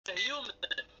human.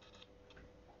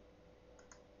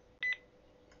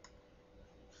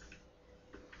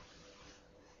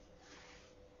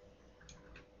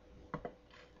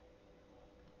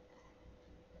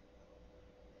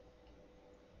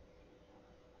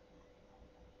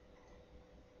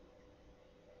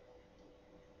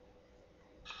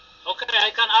 Okay,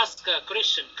 I can ask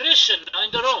Christian. Christian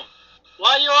in the room,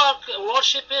 why you are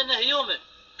worshiping a human?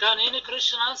 Can any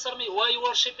Christian answer me? Why you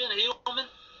worshiping a human?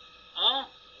 Huh?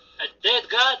 A dead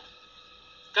God?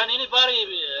 Can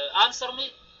anybody answer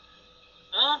me?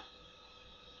 Huh?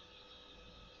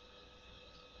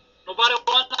 Nobody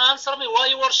want to answer me? Why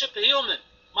you worship a human?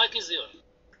 Mike is yours.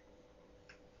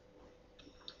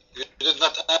 You did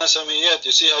not answer me yet.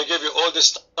 You see, I gave you all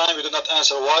this time. You did not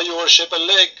answer. Why you worship a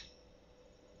leg?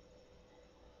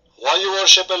 Why you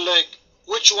worship a leg?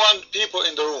 Which one, people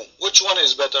in the room, which one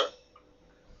is better?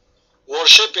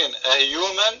 Worshipping a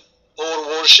human or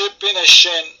worshipping a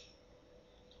shin?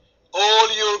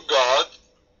 All your God,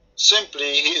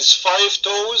 simply, he is 5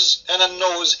 toes and a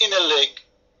nose in a leg.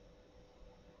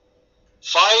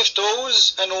 5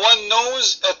 toes and 1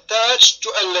 nose attached to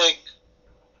a leg.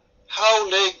 How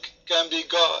leg can be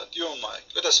God? Your Mike.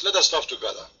 Let us love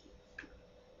together.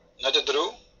 Not it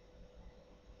true?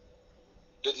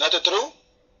 Not it true?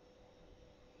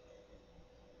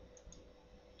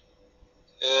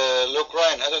 Look,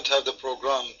 Ryan, I don't have the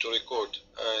program to record.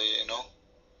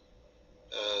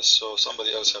 So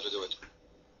somebody else have to do it.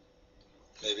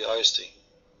 Maybe IST.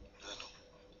 I don't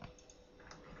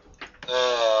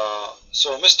know.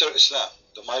 So Mr. Islam,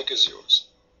 the mic is yours.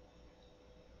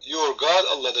 Your God,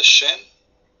 Allah the Shin,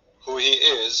 who he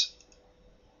is,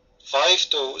 5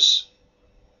 toes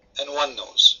and 1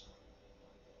 nose.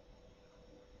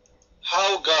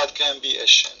 How God can be a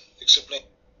Shin? Explain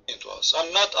to us.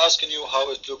 I'm not asking you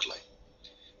how it look like.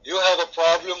 You have a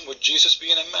problem with Jesus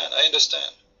being a man. I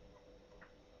understand.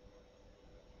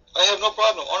 I have no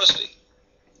problem, honestly.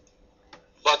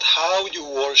 But how you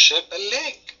worship a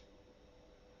leg?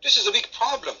 This is a big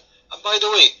problem. And by the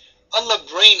way, Allah's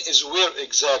brain is where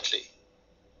exactly?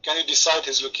 Can you decide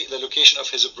the location of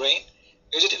his brain?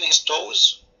 Is it in his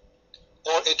toes?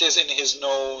 Or it is in his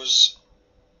nose?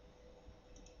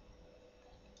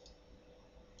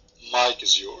 Mic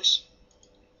is yours.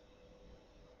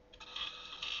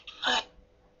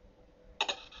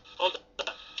 Hold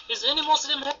on. Is any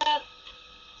Muslim here?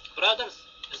 Brothers,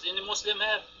 is any Muslim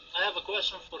here? I have a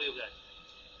question for you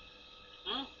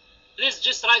guys. Please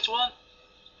just write one.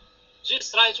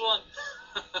 Just write one.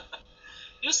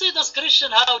 You see those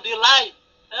Christians, how they lie?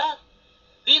 Huh?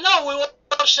 They know we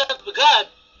worship God.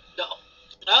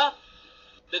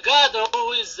 The God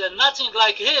who is nothing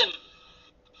like him.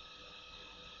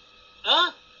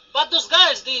 Huh? But those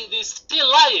guys, they still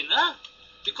lying, huh?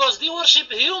 Because they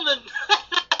worship human.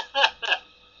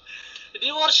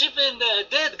 They worship in the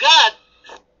dead God.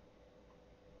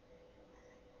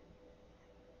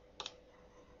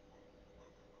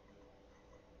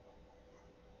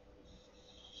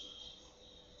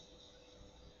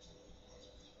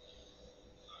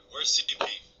 Where's CP?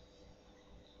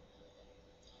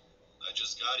 I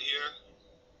just got here.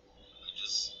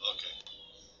 Okay.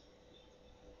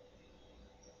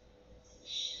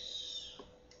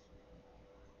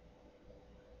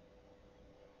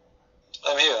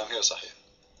 I'm here, Sahih.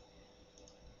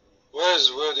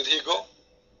 Where did he go?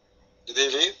 Did he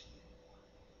leave?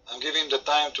 I'm giving him the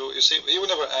time to, you see, he will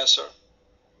never answer.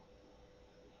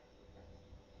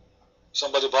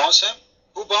 Somebody bounce him?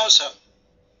 Who bounced him?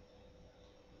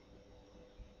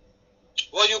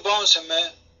 Why you bounce him,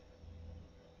 man?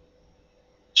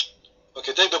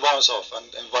 Okay, take the bounce off and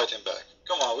invite him back.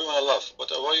 Come on, we want to laugh.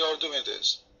 Why you are doing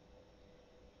this?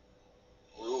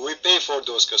 We pay for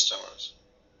those customers.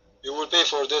 You will pay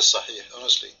for this, Sahih,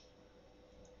 honestly.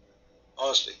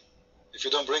 Honestly. If you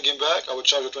don't bring him back, I will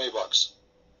charge you $20.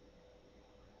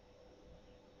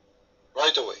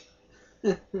 Right away.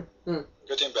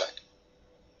 Get him back.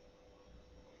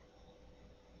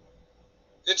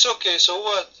 It's okay, so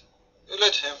what?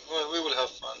 Let him, we will have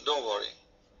fun, don't worry.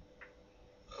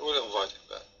 We'll invite him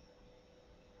back.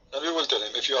 And we will tell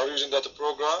him, if you are using that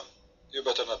program, you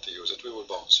better not to use it, we will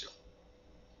bounce you.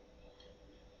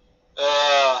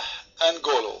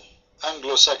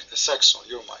 Anglo-Saxon,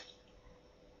 your mic.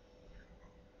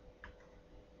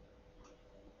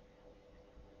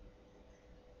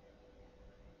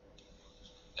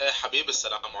 حبيبي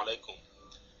السلام عليكم.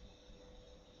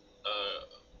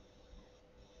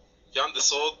 في عندي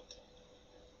صوت.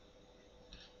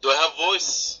 Do I have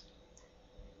voice?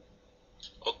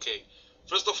 Okay.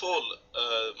 First of all,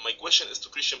 my question is to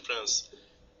Christian Prince.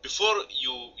 Before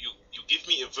you give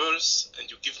me a verse and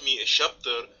you give me a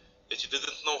chapter, that you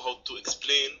didn't know how to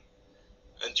explain,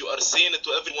 and you are saying it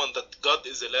to everyone that God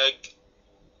is a lag,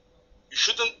 you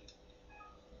shouldn't.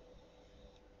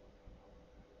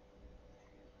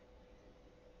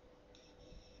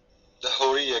 The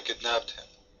Huriya kidnapped him.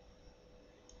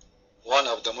 One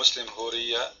of the Muslim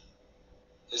Huriya.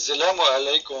 Assalamu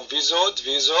alaikum, vizod,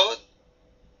 vizod.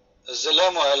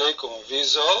 Assalamu alaikum,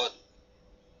 vizod.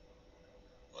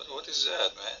 What is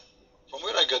that, man? From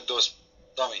where I got those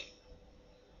dummy?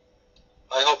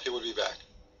 I hope he will be back.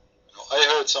 You know,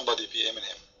 I heard somebody PMing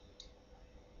him.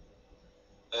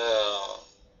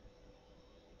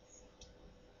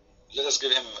 Let us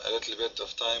give him a little bit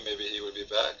of time. Maybe he will be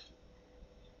back.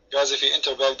 Guys, if he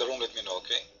enter back the room, let me know,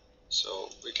 okay? So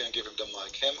we can give him the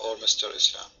mic, him or Mr.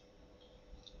 Islam.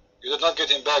 You did not get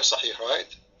him back, Sahih,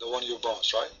 right? The one you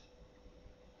bounced, right?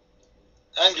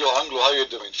 Anglo, how you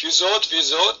doing? Vizod,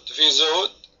 vizod,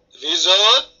 vizod,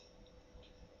 vizod.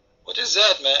 What is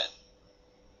that, man?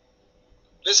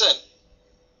 Listen.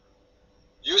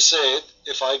 You said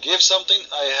if I give something,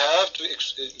 I have to,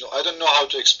 I don't know how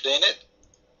to explain it.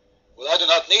 Well, I do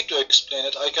not need to explain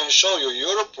it. I can show you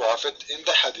your prophet in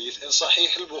the hadith in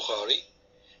Sahih al-Bukhari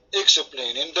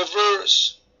explaining the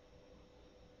verse.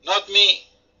 Not me.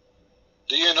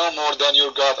 Do you know more than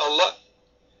your God Allah?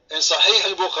 In Sahih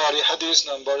al-Bukhari, hadith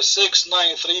number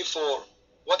 6934.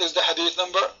 What is the hadith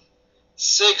number?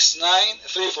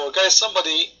 6934. Guys,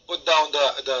 somebody put down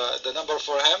the number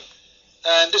for him.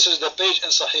 And this is the page in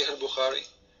Sahih al-Bukhari.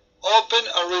 Open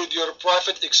and read your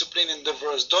prophet explaining the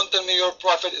verse. Don't tell me your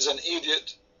prophet is an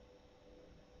idiot.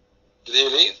 Did he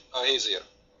leave? Oh, he's here.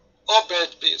 Open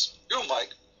it, please. Your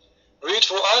mic. Read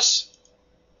for us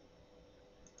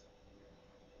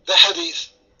the hadith.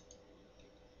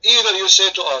 Either you say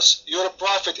to us, your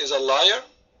prophet is a liar.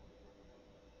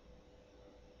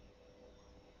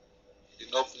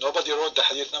 Nobody wrote the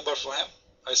hadith number for him.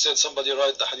 I said somebody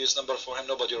write the hadith number for him.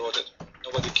 Nobody wrote it.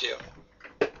 Nobody cared.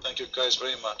 Thank you guys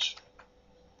very much.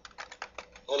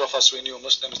 All of us, we knew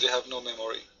Muslims, they have no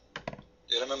memory.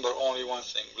 They remember only one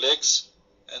thing, legs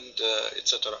and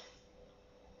etc.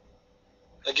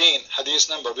 Again, hadith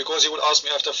number, because he will ask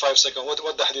me after 5 seconds,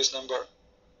 what the hadith number?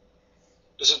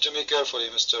 Listen to me carefully,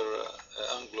 Mr.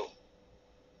 Anglo.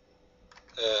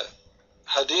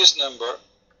 Hadith number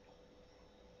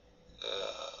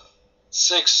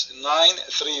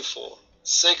 6934.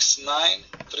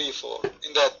 6934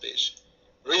 in that page.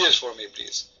 Read it for me,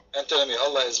 please, and tell me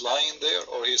Allah is lying there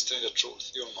or He is telling the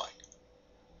truth. Your mic.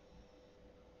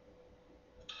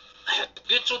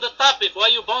 Get to the topic. Why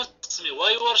you bounce me?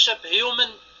 Why you worship human?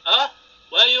 Huh?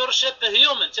 Why you worship a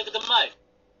human? Take the mic.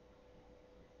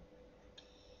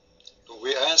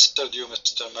 We answered you,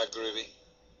 Mr. Maghribi.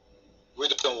 We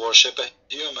don't worship a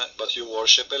human, but you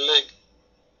worship a leg.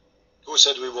 Who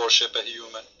said we worship a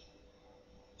human?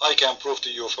 I can prove to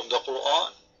you from the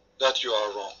Quran that you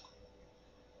are wrong.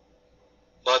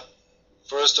 But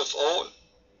first of all,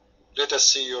 let us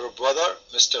see your brother,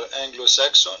 Mr.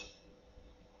 Anglo-Saxon.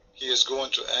 He is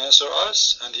going to answer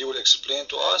us and he will explain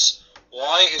to us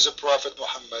why is the Prophet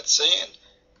Muhammad saying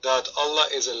that Allah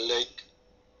is a leg.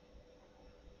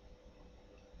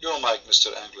 Your mic,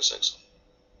 Mr. Anglo-Saxon.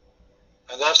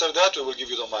 And after that, we will give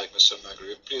you the mic, Mr.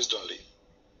 Maghribi. Please don't leave.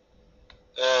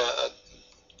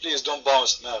 Please don't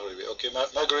bounce Maghribi. Okay,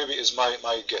 Maghribi is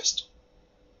my guest.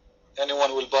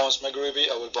 Anyone will bounce Maghribi,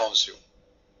 I will bounce you.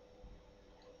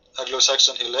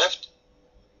 Anglo-Saxon, he left.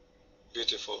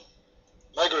 Beautiful.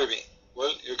 Maghribi,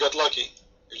 well, you got lucky.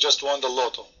 You just won the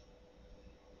lotto.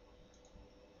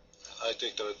 I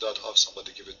take the red dot off.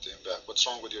 Somebody give it to him back. What's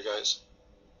wrong with you guys?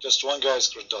 Just one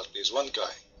guy's red dot, please. One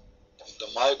guy. The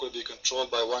mic will be controlled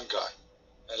by one guy,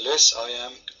 unless I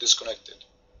am disconnected.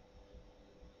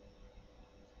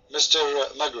 Mr.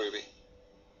 Maghribi,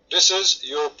 this is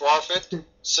your prophet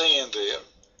saying there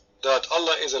that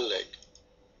Allah is a leg,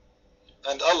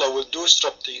 and Allah will do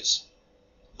striptease.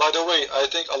 By the way, I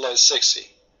think Allah is sexy.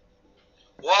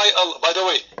 Why Allah? By the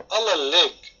way, Allah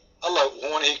leg. Allah,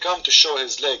 when He come to show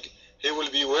His leg, He will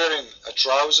be wearing a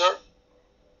trouser,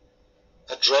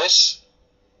 a dress,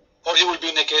 or He will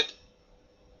be naked.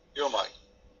 Your mic.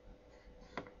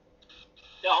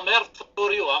 Yeah, I'm here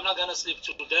for you. I'm not gonna sleep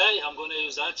today. I'm gonna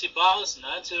use anti-bounce and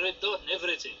anti-red dot and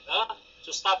everything,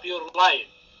 to stop your lying.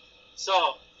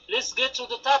 So let's get to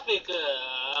the topic,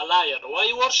 a liar. Why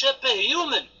you worship a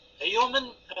human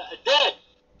dead?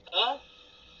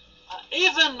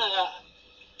 Even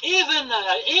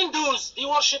Hindus, they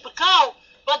worship a cow,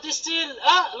 but they still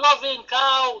loving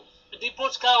cow. They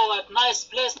put cow at nice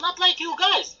place, not like you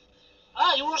guys.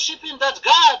 You worshiping that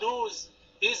God whose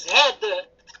his head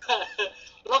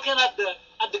looking at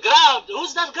at the ground.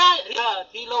 Who's that guy? God,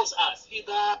 he loves us. He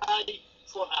died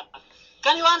for us.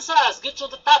 Can you answer us? Get to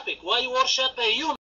the topic. Why you worship a human?